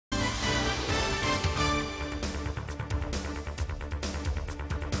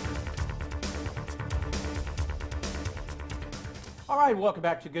All right, welcome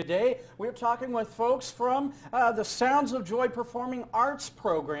back to Good Day. We're talking with folks from the Sounds of Joy Performing Arts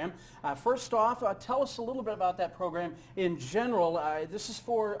program. First off, tell us a little bit about that program in general. This is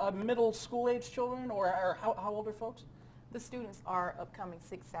for middle school age children, or how old are folks? The students are upcoming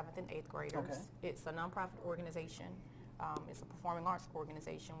 6th, 7th, and 8th graders. Okay. It's a nonprofit organization. It's a performing arts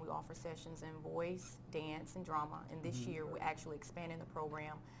organization. We offer sessions in voice, dance, and drama. And this year, we're actually expanding the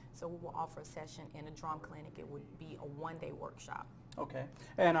program. So we will offer a session in a drum clinic. It would be a one-day workshop. Okay.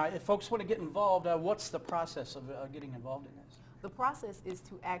 And if folks want to get involved, what's the process of getting involved in this? The process is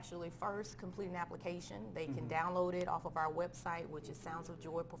to actually first complete an application. They can download it off of our website, which is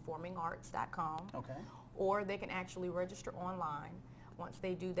soundsofjoyperformingarts.com. Okay. Or they can actually register online. Once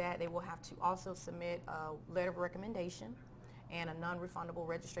they do that, they will have to also submit a letter of recommendation and a non-refundable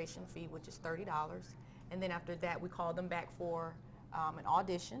registration fee, which is $30. And then after that, we call them back for an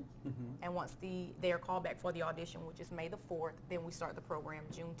audition. And once they are called back for the audition, which is May the 4th, then we start the program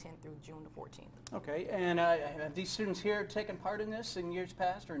June 10th through June the 14th. Okay. And have these students here taken part in this in years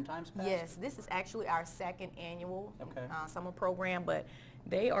past or in times past? Yes, this is actually our second annual Okay. summer program, but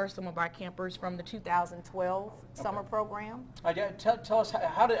they are some of our campers from the 2012 summer program. Tell us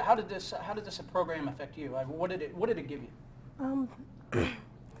how did this program affect you? What did it give you?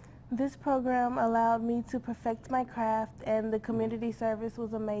 This program allowed me to perfect my craft, and the community service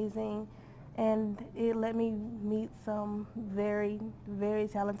was amazing, and it let me meet some very, very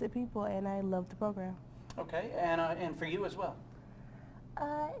talented people, and I loved the program. Okay, and for you as well?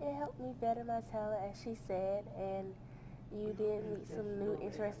 It helped me better my talent, as she said, and you did meet some new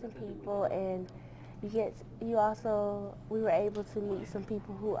interesting people, and we were able to meet some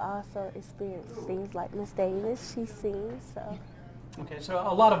people who also experienced things like Miss Davis. She sings, so. Okay, so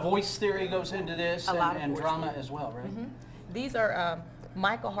a lot of voice theory goes into this, and drama theory as well, right? These are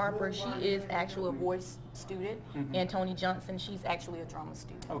Micah Harper. She is actually a voice student, and Tony Johnson. She's actually a drama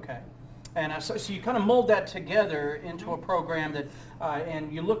student. Okay. And so you kind of mold that together into a program that,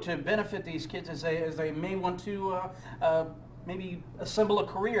 and you look to benefit these kids as they may want to maybe assemble a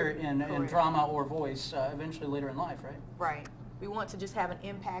career in drama or voice eventually later in life, right? Right. We want to just have an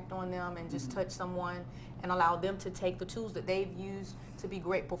impact on them and just touch someone and allow them to take the tools that they've used to be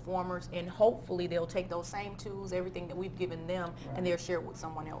great performers, and hopefully they'll take those same tools, everything that we've given them, and they'll share it with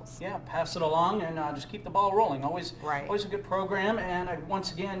someone else. Yeah, pass it along and just keep the ball rolling. Always a good program. And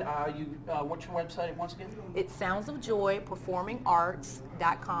once again, what's your website once again? It's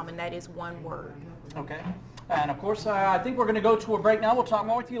soundsofjoyperformingarts.com, and that is one word. Okay. And of course, I think we're going to go to a break now. We'll talk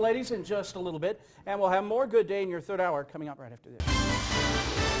more with you ladies in just a little bit, and we'll have more Good Day in your third hour coming up right after this.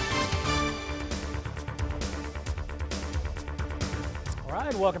 All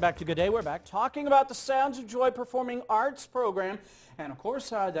right, welcome back to Good Day. We're back talking about the Sounds of Joy Performing Arts program, and of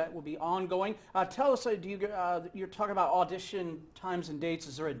course that will be ongoing. Tell us, you're talking about audition times and dates.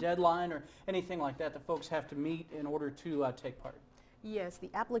 Is there a deadline or anything like that folks have to meet in order to take part? Yes, the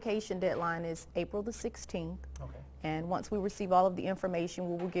application deadline is April the 16th. Okay. And once we receive all of the information,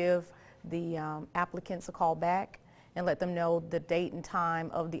 we will give the applicants a call back and let them know the date and time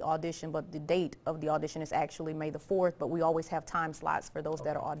of the audition. But the date of the audition is actually May the 4th, but we always have time slots for those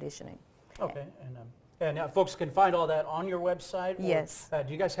that are auditioning. Okay. And folks can find all that on your website? Or, yes.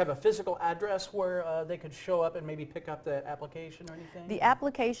 Do you guys have a physical address where they could show up and maybe pick up the application or anything? The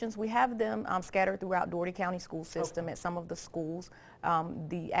applications, we have them scattered throughout Dougherty County school system at some of the schools.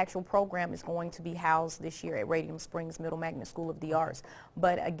 The actual program is going to be housed this year at Radium Springs Middle Magnet School of the Arts.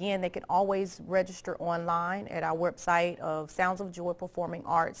 But again, they can always register online at our website of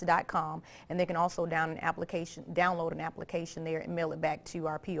soundsofjoyperformingarts.com, and they can also download an application there and mail it back to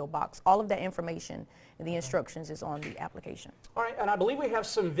our P.O. box. All of that information and the instructions is on the application. All right, and I believe we have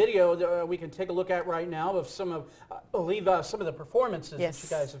some video that we can take a look at right now of some of, I believe, some of the performances that you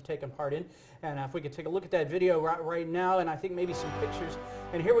guys have taken part in. And if we could take a look at that video right now, and I think maybe some pictures.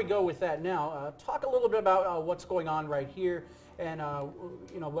 And here we go with that now. Talk a little bit about what's going on right here, and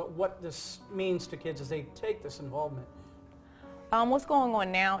what this means to kids as they take this involvement. What's going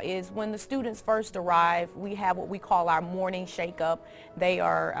on now is when the students first arrive, we have what we call our morning shake-up. They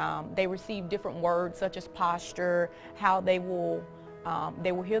receive different words such as posture, how they will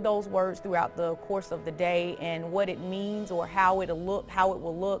hear those words throughout the course of the day, and what it means or how it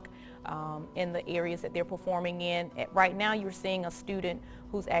will look in the areas that they're performing in. Right now you're seeing a student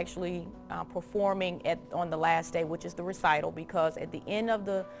who's actually performing on the last day, which is the recital, because at the end of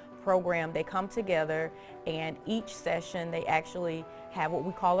the program they come together, and each session they actually have what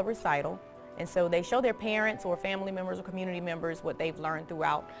we call a recital, and so they show their parents or family members or community members what they've learned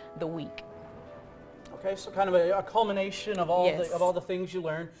throughout the week. Okay, so kind of a culmination of all Yes. of all the things you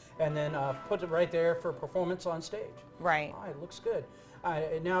learned, and then put it right there for performance on stage. Right. All right, looks good.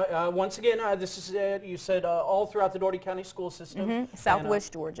 Now, once again, this is you said all throughout the Dougherty County school system.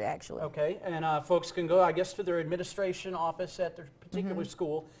 Southwest Georgia, actually. Okay, and folks can go, I guess, to their administration office at their particular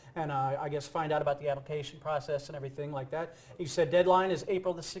school, and I guess find out about the application process and everything like that. You said deadline is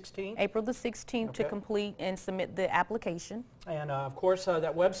April the 16th? April the 16th to Okay. complete and submit the application. And of course,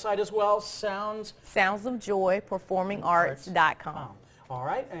 that website as well, soundsofjoyperformingarts.com. All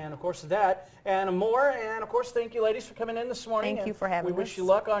right, and of course that and more, and of course thank you ladies for coming in this morning. Thank you and for having We wish us. you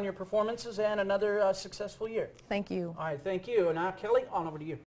luck on your performances and another successful year. Thank you. All right, thank you. And now Kelly, on over to you.